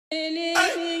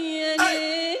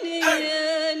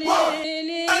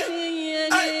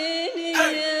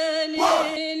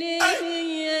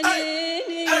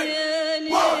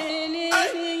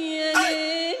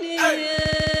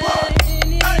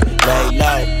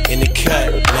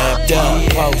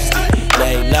posted.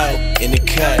 Lay low in the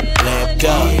cut, lamped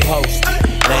up, posted.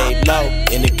 Lay low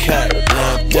in the cut,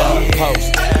 lamped up,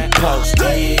 posted.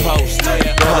 Posted.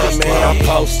 I'm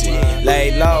posted.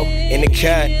 Lay low in the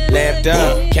cut, lamped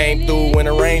up. Came through in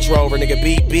a Range Rover, nigga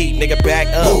beat, nigga back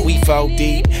up. We 4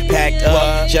 deep, packed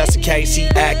up, just in case he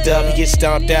act up. He get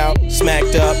stomped out,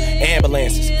 smacked up.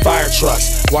 Ambulances, fire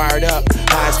trucks, wired up,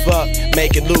 high as fuck,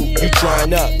 making loot. You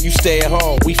trying up, you stay at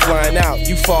home. We flying out,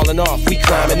 you falling off. We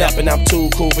climbing up, and I'm too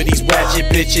cool for these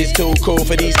ratchet bitches. Too cool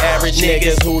for these average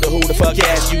niggas. Who the fuck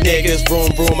ass you niggas?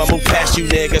 Vroom, I move past you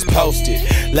niggas. Posted,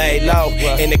 lay low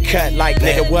in the cut like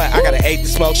nigga what? I got an 8 to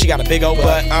smoke, she got a big old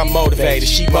butt. I'm motivated,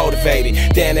 she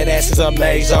motivated. Damn, that ass is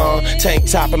amazing. Tank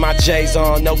top and my J's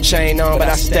on, no chain on, but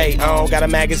I stay on. Got a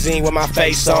magazine with my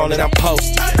face on, and I'm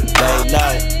posted. Lay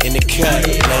low in the cut,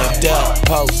 lamped up,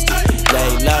 posted.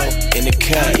 Lay low in the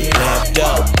cut, lamped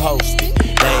up, posted.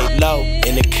 Lay low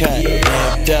in the cut,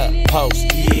 lamped up,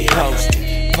 posted.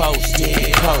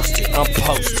 I'm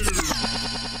posted.